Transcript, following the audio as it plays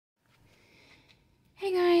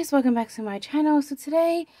guys, welcome back to my channel. So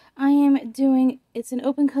today I am doing, it's an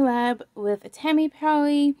open collab with Tammy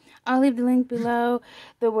Powley. I'll leave the link below.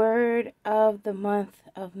 The word of the month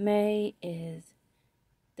of May is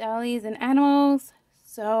dollies and animals.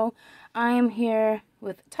 So I am here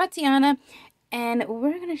with Tatiana and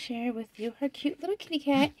we're going to share with you her cute little kitty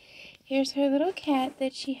cat. Here's her little cat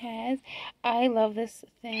that she has. I love this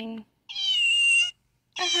thing.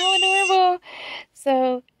 How adorable.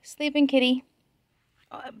 So, sleeping kitty.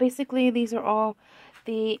 Basically, these are all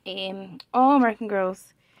the all American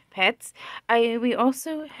Girls pets. We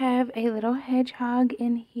also have a little hedgehog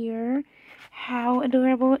in here. How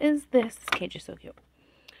adorable is this? This cage is so cute.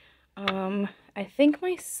 I think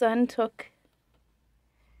my son took.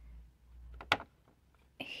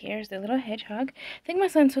 Here's the little hedgehog. I think my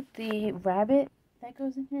son took the rabbit that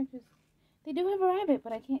goes in here because they do have a rabbit,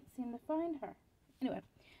 but I can't seem to find her. Anyway,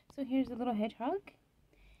 so here's the little hedgehog.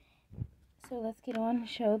 So let's get on and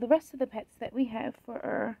show the rest of the pets that we have for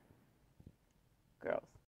our girls.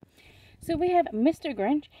 So we have Mr.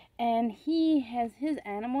 Grinch, and he has his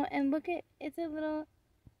animal, and look at, it's a little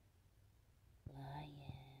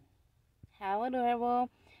lion. How adorable.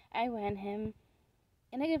 I won him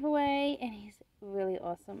in a giveaway, and he's really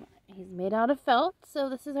awesome. He's made out of felt, so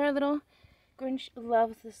this is our little Grinch.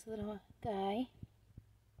 Loves this little guy.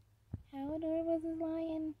 How adorable is this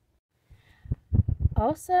lion?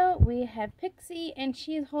 Also, we have Pixie, and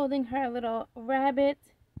she's holding her little rabbit.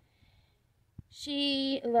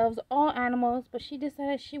 She loves all animals, but she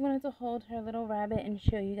decided she wanted to hold her little rabbit and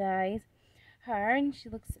show you guys her, and she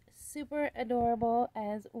looks super adorable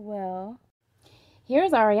as well.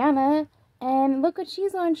 Here's Ariana, and look what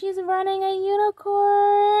she's on. She's riding a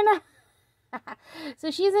unicorn. So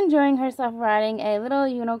she's enjoying herself riding a little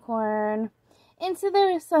unicorn into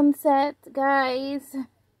the sunset, guys.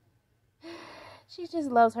 She just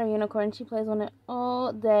loves her unicorn. She plays on it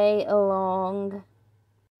all day long.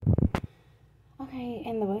 Okay,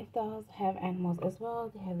 and the wife dolls have animals as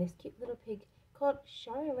well. They have this cute little pig called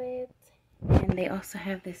Charlotte. And they also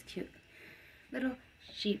have this cute little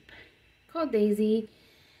sheep called Daisy.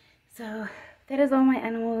 So that is all my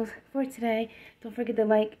animals for today. Don't forget to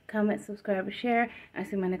like, comment, subscribe, and share. I'll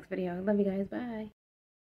see you in my next video. Love you guys. Bye.